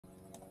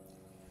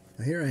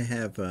Here I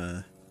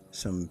have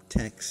some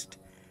text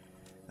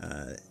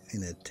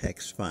in a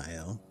text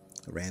file,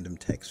 a random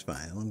text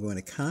file. I'm going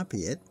to copy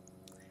it,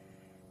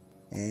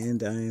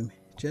 and I'm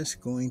just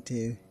going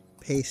to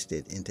paste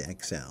it into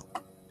Excel.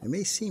 It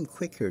may seem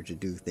quicker to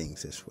do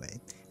things this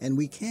way, and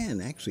we can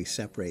actually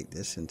separate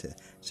this into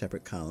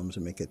separate columns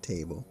and make a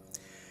table,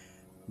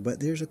 but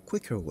there's a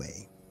quicker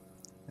way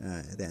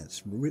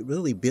that's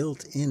really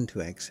built into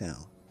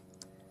Excel.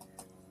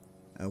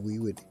 We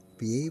would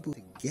be able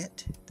to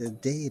get the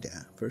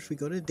data. First we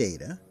go to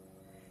data,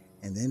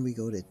 and then we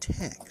go to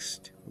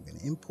text. We're going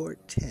to import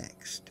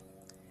text,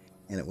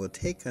 and it will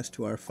take us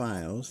to our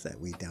files that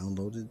we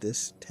downloaded,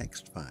 this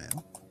text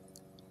file,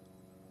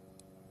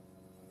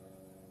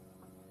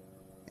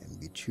 and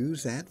we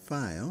choose that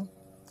file,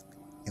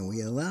 and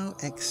we allow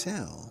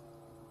Excel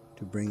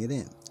to bring it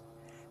in.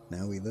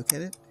 Now we look at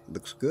it, it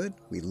looks good,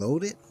 we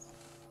load it,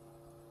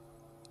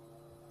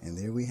 and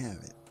there we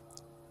have it,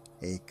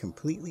 a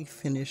completely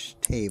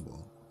finished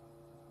table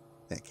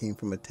that came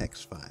from a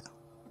text file.